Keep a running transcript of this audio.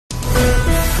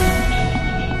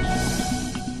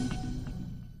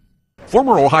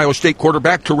Former Ohio State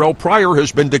quarterback Terrelle Pryor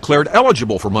has been declared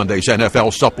eligible for Monday's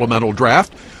NFL Supplemental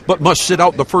Draft, but must sit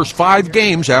out the first 5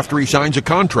 games after he signs a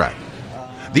contract.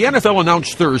 The NFL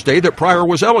announced Thursday that Pryor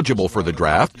was eligible for the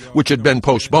draft, which had been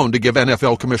postponed to give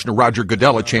NFL Commissioner Roger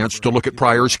Goodell a chance to look at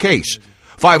Pryor's case.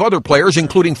 5 other players,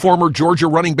 including former Georgia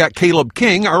running back Caleb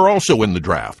King, are also in the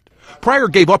draft. Pryor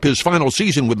gave up his final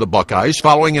season with the Buckeyes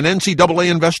following an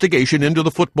NCAA investigation into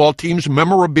the football team's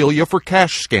memorabilia for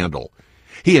cash scandal.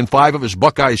 He and 5 of his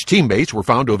Buckeyes teammates were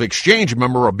found to have exchanged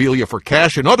memorabilia for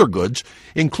cash and other goods,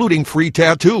 including free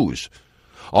tattoos.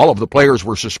 All of the players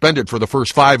were suspended for the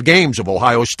first 5 games of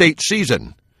Ohio State's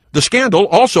season. The scandal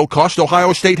also cost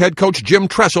Ohio State head coach Jim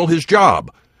Tressel his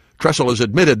job. Tressel has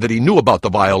admitted that he knew about the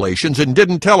violations and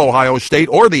didn't tell Ohio State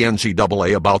or the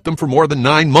NCAA about them for more than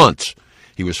 9 months.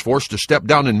 He was forced to step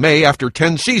down in May after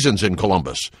 10 seasons in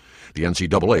Columbus. The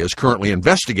NCAA is currently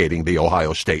investigating the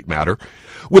Ohio State matter.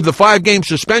 With the 5-game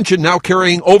suspension now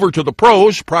carrying over to the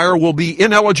pros, Pryor will be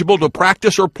ineligible to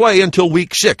practice or play until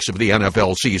Week 6 of the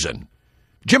NFL season.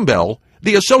 Jim Bell,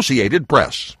 The Associated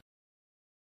Press.